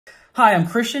Hi, I'm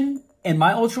Christian, and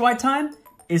my UltraWide time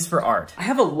is for art. I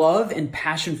have a love and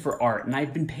passion for art, and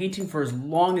I've been painting for as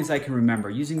long as I can remember,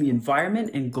 using the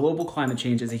environment and global climate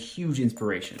change as a huge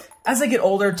inspiration. As I get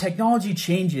older, technology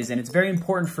changes, and it's very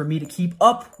important for me to keep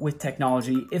up with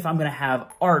technology if I'm gonna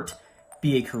have art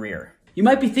be a career. You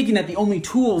might be thinking that the only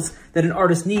tools that an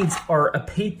artist needs are a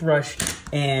paintbrush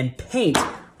and paint,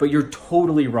 but you're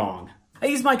totally wrong. I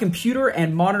use my computer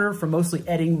and monitor for mostly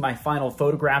editing my final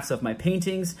photographs of my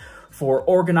paintings, for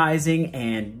organizing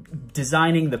and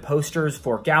designing the posters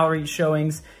for gallery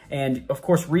showings, and of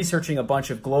course researching a bunch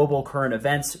of global current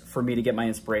events for me to get my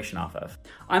inspiration off of.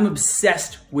 I'm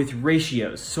obsessed with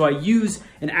ratios, so I use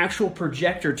an actual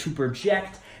projector to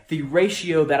project the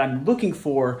ratio that I'm looking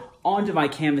for onto my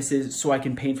canvases so I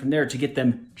can paint from there to get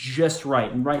them just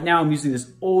right. And right now I'm using this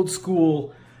old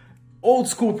school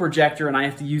projector, and I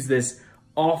have to use this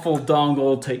awful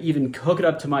dongle to even hook it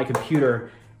up to my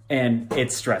computer, and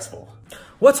it's stressful.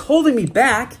 What's holding me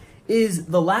back is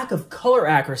the lack of color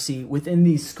accuracy within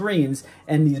these screens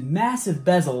and these massive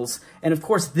bezels, and of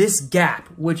course this gap,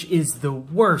 which is the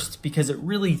worst because it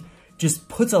really just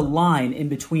puts a line in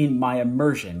between my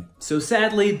immersion. So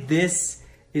sadly, this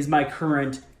is my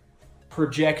current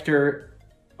projector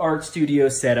art studio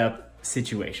setup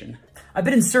situation. I've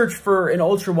been in search for an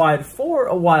ultra-wide for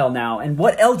a while now, and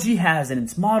what LG has and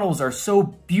its models are so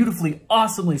beautifully,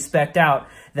 awesomely spec'd out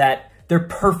that they're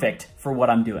perfect for what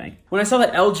I'm doing. When I saw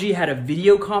that LG had a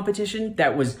video competition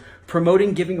that was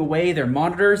promoting giving away their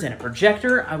monitors and a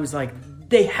projector, I was like,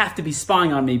 they have to be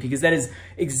spying on me because that is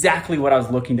exactly what I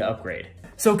was looking to upgrade.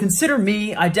 So consider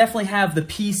me, I definitely have the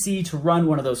PC to run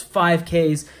one of those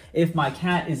 5Ks if my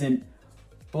cat isn't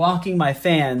blocking my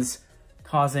fans,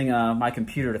 causing my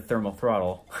computer to thermal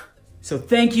throttle. So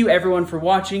thank you everyone for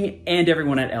watching and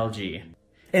everyone at LG.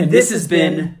 And this has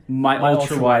been my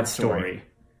ultra-wide story.